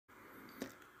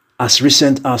As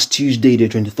recent as Tuesday, the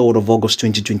 23rd of August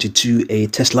 2022, a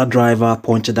Tesla driver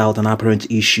pointed out an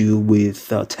apparent issue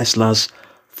with Tesla's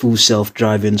full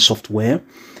self-driving software.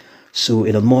 So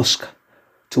Elon Musk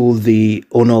told the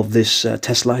owner of this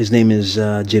Tesla, his name is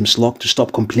James Locke, to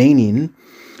stop complaining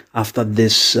after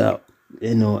this, Tesla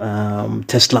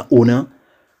owner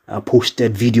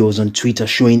posted videos on Twitter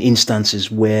showing instances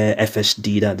where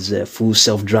FSD, that's full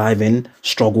self-driving,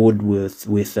 struggled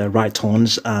with right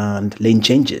turns and lane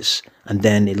changes. And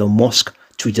then Elon Musk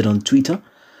tweeted on Twitter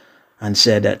and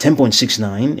said that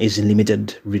 10.69 is in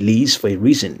limited release for a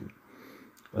reason.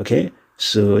 Okay,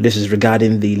 so this is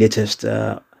regarding the latest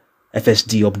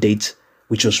FSD update,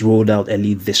 which was rolled out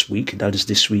early this week. That is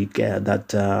this week. That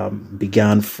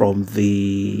began from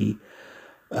the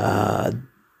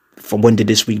from when did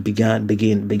this week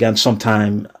began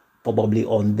sometime probably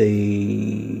on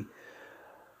the,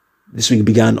 this week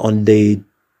began on the,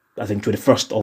 I think, 21st of